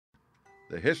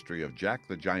The History of Jack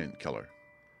the Giant Killer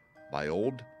by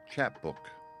Old Chapbook.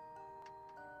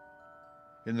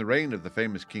 In the reign of the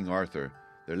famous King Arthur,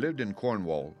 there lived in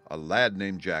Cornwall a lad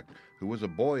named Jack, who was a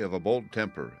boy of a bold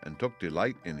temper, and took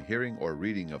delight in hearing or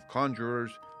reading of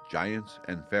conjurers, giants,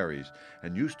 and fairies,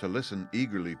 and used to listen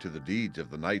eagerly to the deeds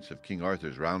of the knights of King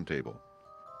Arthur's Round Table.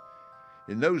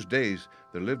 In those days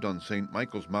there lived on St.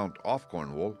 Michael's Mount off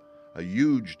Cornwall a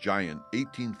huge giant,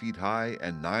 18 feet high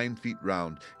and 9 feet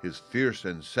round. His fierce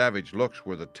and savage looks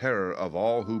were the terror of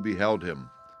all who beheld him.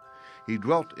 He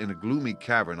dwelt in a gloomy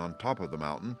cavern on top of the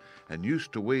mountain, and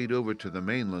used to wade over to the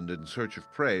mainland in search of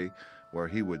prey, where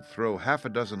he would throw 6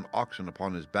 oxen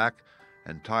upon his back,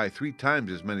 and tie 3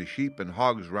 times as many sheep and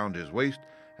hogs round his waist,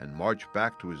 and march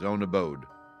back to his own abode.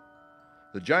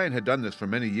 The giant had done this for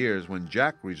many years, when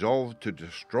Jack resolved to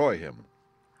destroy him.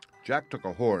 Jack took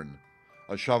a horn,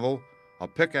 a shovel, a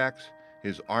pickaxe,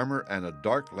 his armor, and a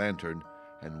dark lantern,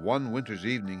 and one winter's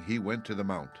evening he went to the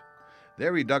mount.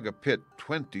 There he dug a pit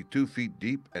 22 feet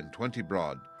deep and 20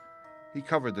 broad. He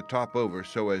covered the top over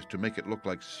so as to make it look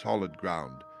like solid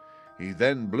ground. He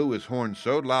then blew his horn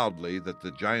so loudly that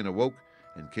the giant awoke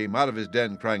and came out of his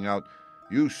den, crying out,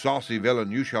 "You saucy villain,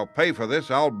 you shall pay for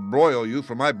this. I'll broil you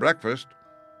for my breakfast."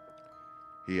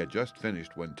 He had just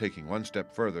finished when, taking one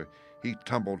step further, he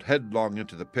tumbled headlong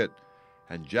into the pit,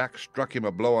 and Jack struck him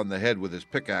a blow on the head with his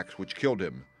pickaxe, which killed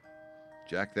him.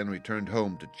 Jack then returned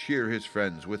home to cheer his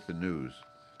friends with the news.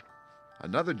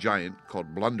 Another giant,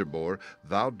 called Blunderbore,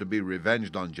 vowed to be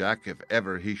revenged on Jack if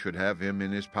ever he should have him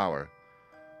in his power.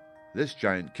 This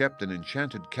giant kept an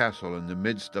enchanted castle in the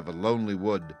midst of a lonely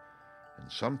wood, and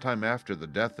some time after the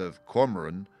death of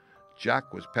Cormoran,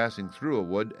 Jack was passing through a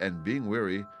wood, and being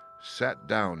weary, sat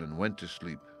down and went to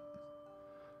sleep.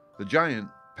 The giant,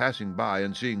 passing by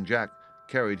and seeing Jack,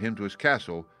 carried him to his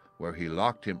castle, where he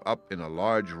locked him up in a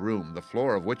large room, the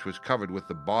floor of which was covered with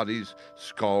the bodies,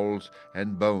 skulls,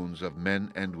 and bones of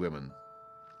men and women.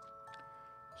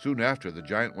 Soon after, the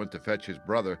giant went to fetch his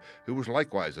brother, who was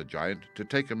likewise a giant, to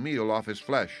take a meal off his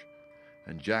flesh,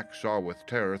 and Jack saw with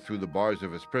terror through the bars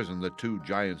of his prison the 2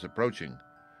 giants approaching.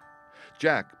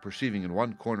 Jack, perceiving in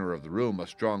one corner of the room a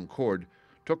strong cord,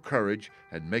 took courage,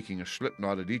 and making a slip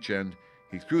knot at each end,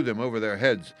 he threw them over their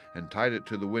heads and tied it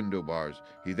to the window bars.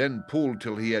 He then pulled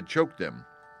till he had choked them.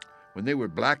 When they were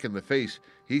black in the face,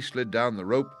 he slid down the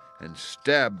rope and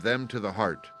stabbed them to the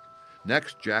heart.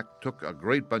 Next, Jack took a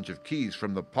great bunch of keys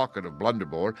from the pocket of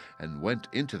Blunderbore and went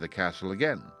into the castle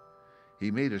again. He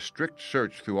made a strict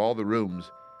search through all the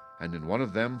rooms, and in one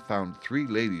of them found 3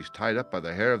 ladies tied up by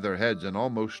the hair of their heads and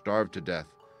almost starved to death.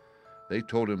 They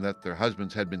told him that their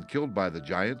husbands had been killed by the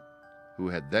giant, who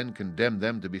had then condemned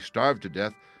them to be starved to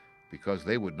death because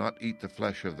they would not eat the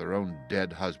flesh of their own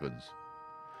dead husbands.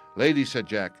 "Ladies," said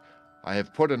Jack, "I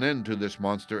have put an end to this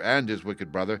monster and his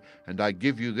wicked brother, and I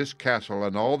give you this castle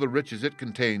and all the riches it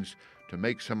contains to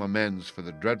make some amends for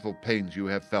the dreadful pains you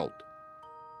have felt."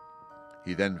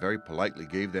 He then very politely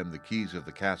gave them the keys of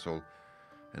the castle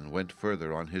and went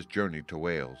further on his journey to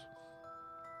Wales.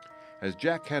 As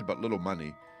Jack had but little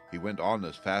money, he went on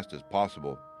as fast as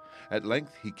possible. At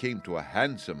length he came to a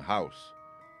handsome house.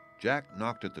 Jack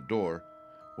knocked at the door,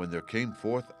 when there came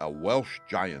forth a Welsh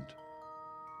giant.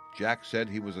 Jack said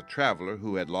he was a traveler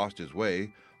who had lost his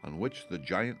way, on which the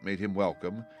giant made him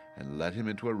welcome, and led him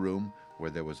into a room where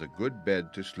there was a good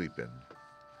bed to sleep in.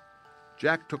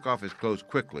 Jack took off his clothes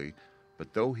quickly,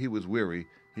 but though he was weary,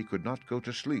 he could not go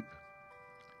to sleep.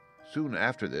 Soon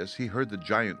after this he heard the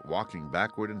giant walking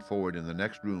backward and forward in the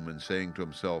next room, and saying to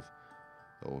himself,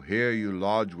 "Though here you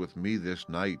lodge with me this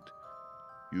night,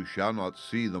 you shall not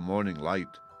see the morning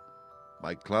light.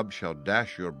 My club shall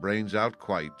dash your brains out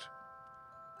quite."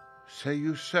 "Say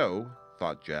you so?"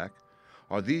 thought Jack.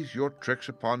 "Are these your tricks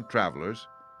upon travelers?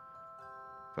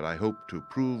 But I hope to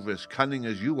prove as cunning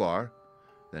as you are."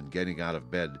 Then getting out of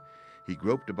bed, he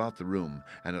groped about the room,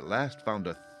 and at last found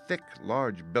a thick,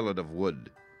 large billet of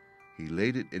wood. He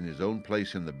laid it in his own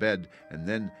place in the bed, and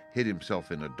then hid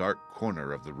himself in a dark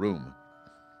corner of the room.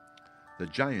 The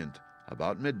giant,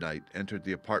 about midnight, entered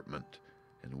the apartment,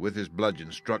 and with his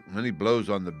bludgeon struck many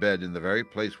blows on the bed in the very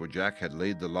place where Jack had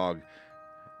laid the log,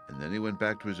 and then he went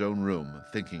back to his own room,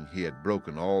 thinking he had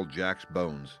broken all Jack's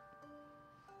bones.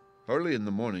 Early in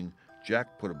the morning,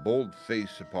 Jack put a bold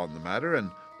face upon the matter,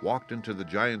 and walked into the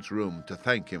giant's room to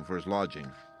thank him for his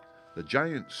lodging. The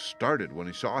giant started when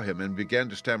he saw him, and began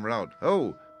to stammer out,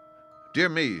 "Oh, dear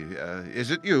me, is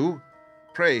it you?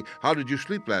 Pray, how did you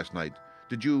sleep last night?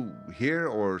 Did you hear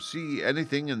or see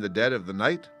anything in the dead of the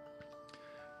night?"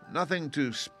 "Nothing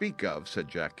to speak of," said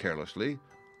Jack carelessly.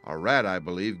 "A rat, I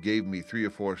believe, gave me 3 or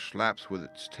 4 slaps with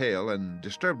its tail, and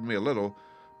disturbed me a little,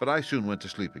 but I soon went to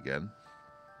sleep again."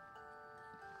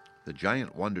 The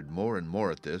giant wondered more and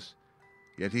more at this,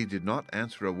 yet he did not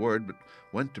answer a word, but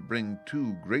went to bring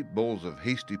 2 great bowls of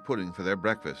hasty pudding for their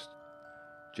breakfast.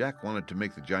 Jack wanted to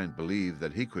make the giant believe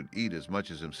that he could eat as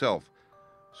much as himself,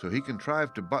 so he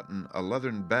contrived to button a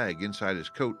leathern bag inside his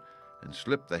coat and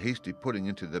slip the hasty pudding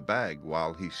into the bag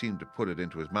while he seemed to put it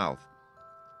into his mouth.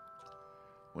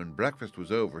 When breakfast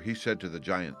was over, he said to the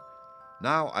giant,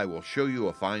 "Now I will show you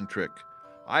a fine trick.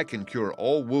 I can cure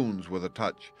all wounds with a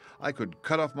touch. I could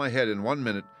cut off my head in 1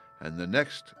 minute, and the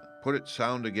next put it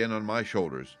sound again on my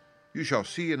shoulders. You shall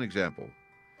see an example."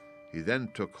 He then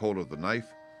took hold of the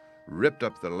knife, ripped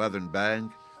up the leathern bag,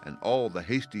 and all the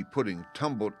hasty pudding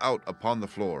tumbled out upon the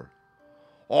floor.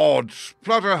 "Od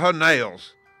splutter her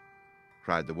nails!"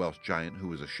 cried the Welsh giant, who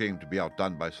was ashamed to be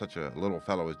outdone by such a little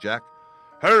fellow as Jack.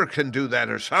 "Her can do that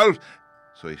herself."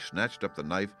 So he snatched up the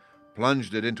knife,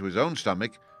 plunged it into his own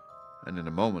stomach, and in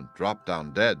a moment dropped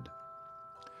down dead.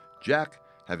 Jack,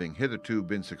 having hitherto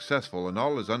been successful in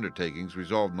all his undertakings,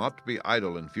 resolved not to be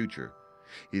idle in future.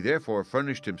 He therefore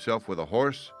furnished himself with a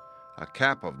horse, a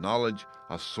cap of knowledge,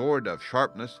 a sword of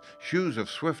sharpness, shoes of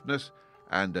swiftness,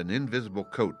 and an invisible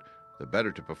coat, the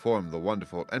better to perform the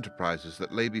wonderful enterprises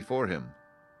that lay before him.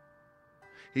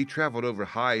 He traveled over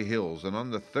high hills, and on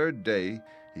the 3rd day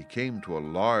he came to a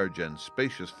large and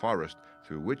spacious forest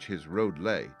through which his road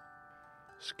lay.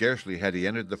 Scarcely had he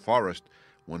entered the forest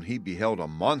when he beheld a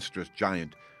monstrous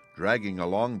giant dragging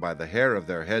along by the hair of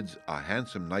their heads a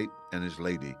handsome knight and his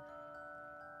lady.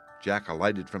 Jack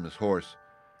alighted from his horse,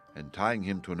 and tying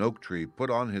him to an oak tree, put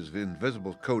on his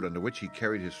invisible coat under which he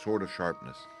carried his sword of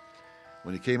sharpness.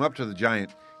 When he came up to the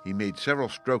giant, he made several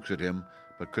strokes at him,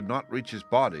 but could not reach his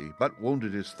body, but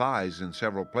wounded his thighs in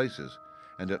several places,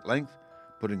 and at length,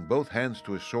 putting both hands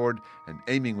to his sword and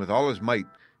aiming with all his might,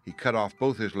 he cut off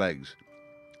both his legs.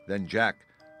 Then Jack,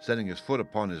 setting his foot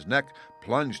upon his neck,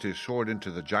 plunged his sword into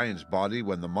the giant's body,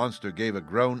 when the monster gave a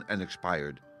groan and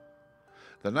expired.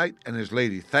 The knight and his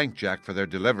lady thanked Jack for their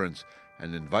deliverance,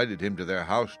 and invited him to their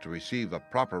house to receive a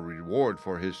proper reward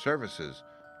for his services.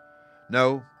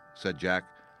 "No," said Jack,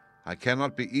 "I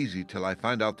cannot be easy till I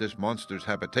find out this monster's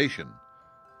habitation."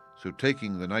 So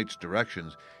taking the knight's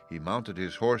directions, he mounted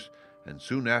his horse, and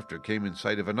soon after came in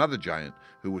sight of another giant,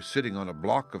 who was sitting on a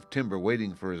block of timber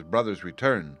waiting for his brother's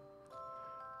return.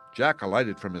 Jack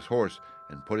alighted from his horse,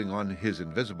 and putting on his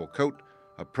invisible coat,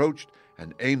 approached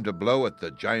and aimed a blow at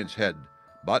the giant's head,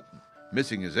 but,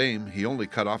 missing his aim, he only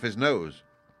cut off his nose.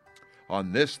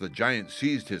 On this the giant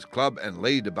seized his club and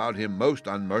laid about him most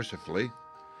unmercifully.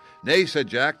 "Nay," said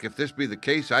Jack, "if this be the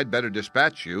case, I'd better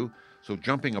dispatch you." So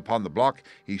jumping upon the block,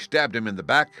 he stabbed him in the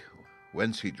back,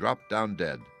 whence he dropped down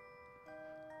dead.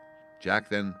 Jack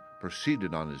then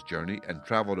proceeded on his journey, and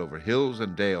traveled over hills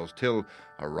and dales, till,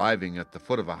 arriving at the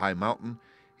foot of a high mountain,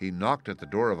 he knocked at the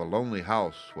door of a lonely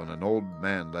house, when an old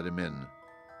man let him in.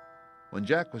 When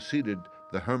Jack was seated,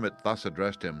 the hermit thus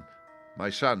addressed him,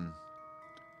 "My son,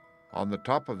 on the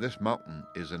top of this mountain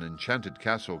is an enchanted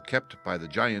castle kept by the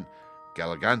giant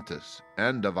Galligantus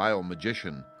and a vile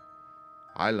magician.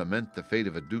 I lament the fate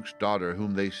of a duke's daughter,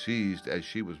 whom they seized as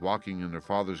she was walking in her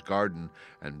father's garden,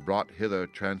 and brought hither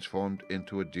transformed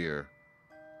into a deer."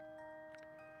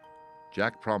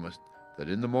 Jack promised that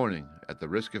in the morning, at the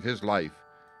risk of his life,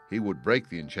 he would break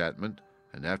the enchantment,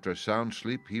 and after a sound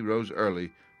sleep he rose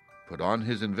early, put on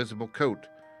his invisible coat,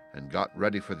 and got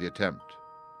ready for the attempt.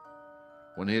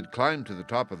 When he had climbed to the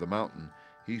top of the mountain,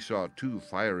 he saw 2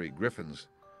 fiery griffins,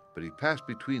 but he passed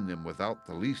between them without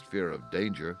the least fear of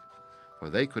danger, for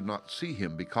they could not see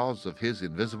him because of his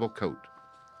invisible coat.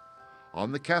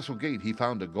 On the castle gate he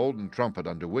found a golden trumpet,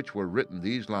 under which were written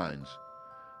these lines,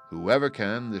 "Whoever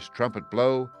can this trumpet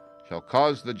blow shall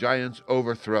cause the giant's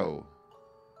overthrow."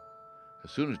 As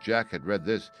soon as Jack had read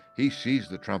this, he seized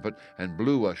the trumpet and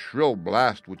blew a shrill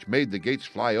blast which made the gates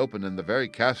fly open and the very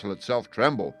castle itself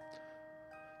tremble.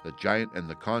 The giant and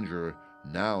the conjurer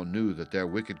now knew that their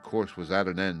wicked course was at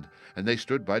an end, and they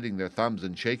stood biting their thumbs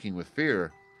and shaking with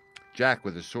fear. Jack,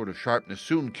 with his sword of sharpness,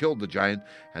 soon killed the giant,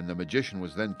 and the magician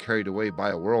was then carried away by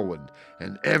a whirlwind,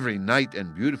 and every knight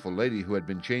and beautiful lady who had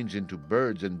been changed into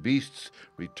birds and beasts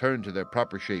returned to their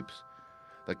proper shapes.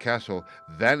 The castle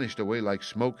vanished away like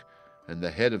smoke, and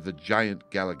the head of the giant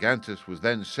Galligantus was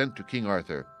then sent to King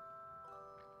Arthur.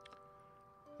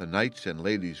 The knights and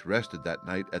ladies rested that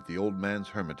night at the old man's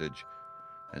hermitage,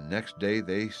 and next day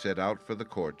they set out for the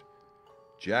court.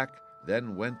 Jack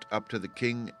then went up to the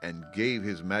king and gave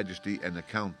his majesty an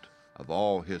account of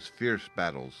all his fierce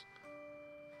battles.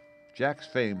 Jack's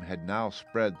fame had now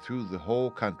spread through the whole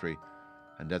country,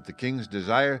 and at the king's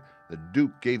desire the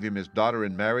duke gave him his daughter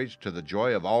in marriage, to the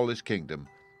joy of all his kingdom.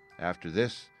 After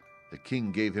this, the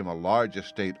king gave him a large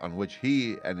estate on which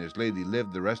he and his lady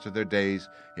lived the rest of their days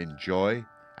in joy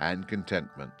and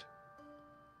contentment.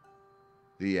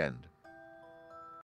 The end.